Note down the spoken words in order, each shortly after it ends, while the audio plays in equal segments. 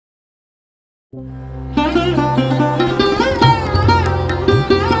The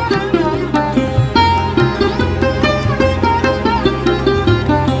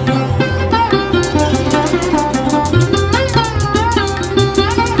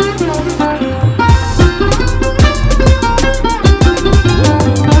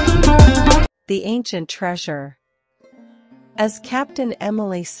ancient treasure. As Captain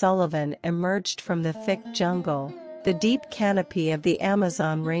Emily Sullivan emerged from the thick jungle, the deep canopy of the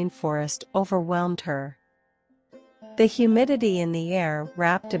Amazon rainforest overwhelmed her. The humidity in the air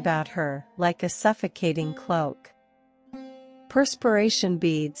wrapped about her like a suffocating cloak. Perspiration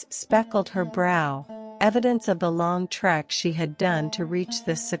beads speckled her brow, evidence of the long trek she had done to reach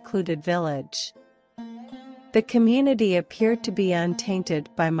this secluded village. The community appeared to be untainted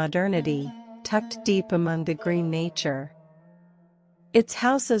by modernity, tucked deep among the green nature. Its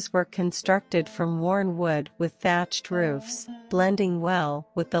houses were constructed from worn wood with thatched roofs, blending well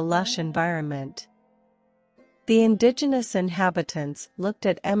with the lush environment. The indigenous inhabitants looked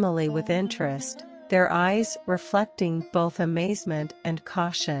at Emily with interest, their eyes reflecting both amazement and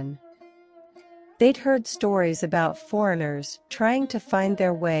caution. They'd heard stories about foreigners trying to find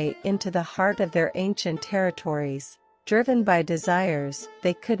their way into the heart of their ancient territories, driven by desires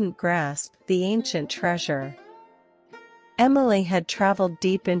they couldn't grasp, the ancient treasure. Emily had traveled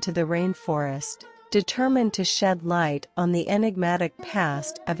deep into the rainforest, determined to shed light on the enigmatic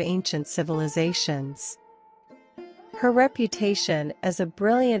past of ancient civilizations. Her reputation as a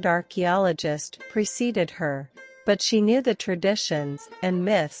brilliant archaeologist preceded her, but she knew the traditions and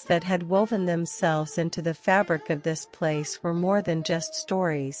myths that had woven themselves into the fabric of this place were more than just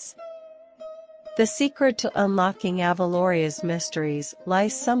stories. The secret to unlocking Avaloria's mysteries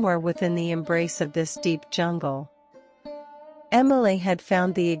lies somewhere within the embrace of this deep jungle. Emily had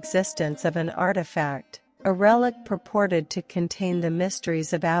found the existence of an artifact, a relic purported to contain the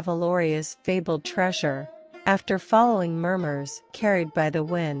mysteries of Avaloria's fabled treasure, after following murmurs carried by the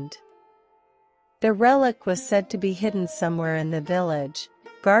wind. The relic was said to be hidden somewhere in the village,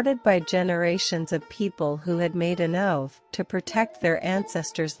 guarded by generations of people who had made an oath to protect their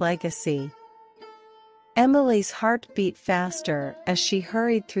ancestors' legacy. Emily's heart beat faster as she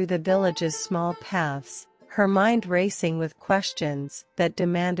hurried through the village's small paths, her mind racing with questions that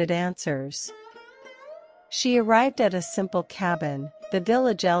demanded answers. She arrived at a simple cabin, the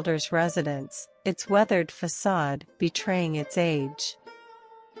village elder's residence, its weathered facade betraying its age.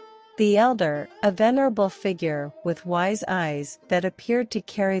 The elder, a venerable figure with wise eyes that appeared to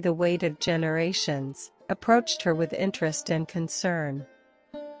carry the weight of generations, approached her with interest and concern.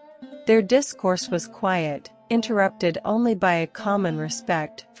 Their discourse was quiet, interrupted only by a common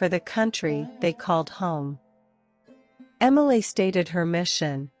respect for the country they called home. Emily stated her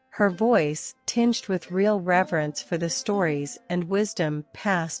mission, her voice tinged with real reverence for the stories and wisdom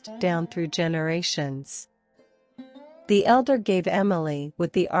passed down through generations. The elder gave Emily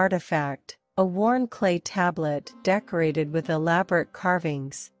with the artifact, a worn clay tablet decorated with elaborate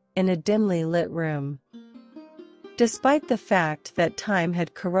carvings, in a dimly lit room. Despite the fact that time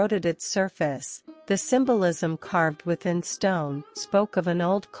had corroded its surface, the symbolism carved within stone spoke of an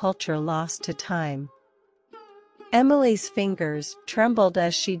old culture lost to time. Emily's fingers trembled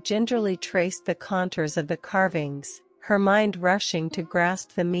as she gingerly traced the contours of the carvings, her mind rushing to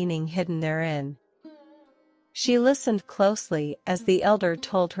grasp the meaning hidden therein. She listened closely as the elder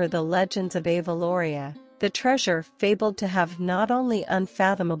told her the legends of Avaloria, the treasure fabled to have not only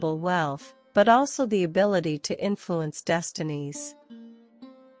unfathomable wealth, but also the ability to influence destinies.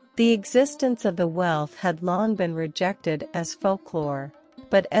 The existence of the wealth had long been rejected as folklore,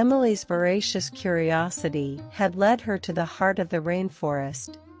 but Emily's voracious curiosity had led her to the heart of the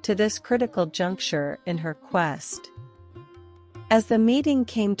rainforest, to this critical juncture in her quest. As the meeting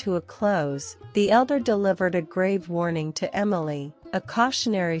came to a close, the elder delivered a grave warning to Emily, a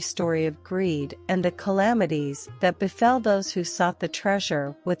cautionary story of greed and the calamities that befell those who sought the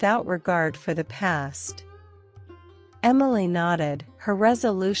treasure without regard for the past. Emily nodded, her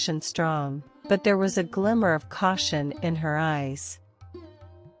resolution strong, but there was a glimmer of caution in her eyes.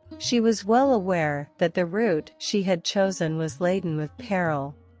 She was well aware that the route she had chosen was laden with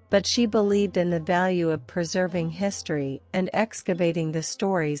peril, but she believed in the value of preserving history and excavating the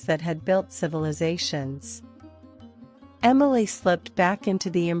stories that had built civilizations. Emily slipped back into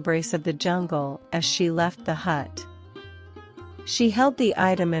the embrace of the jungle as she left the hut. She held the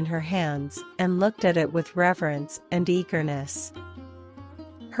item in her hands and looked at it with reverence and eagerness.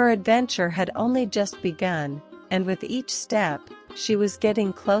 Her adventure had only just begun, and with each step, she was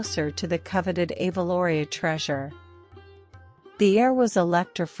getting closer to the coveted Avaloria treasure. The air was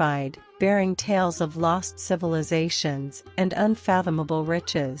electrified, bearing tales of lost civilizations and unfathomable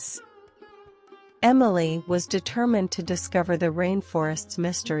riches. Emily was determined to discover the rainforest's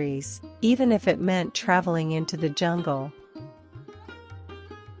mysteries, even if it meant traveling into the jungle.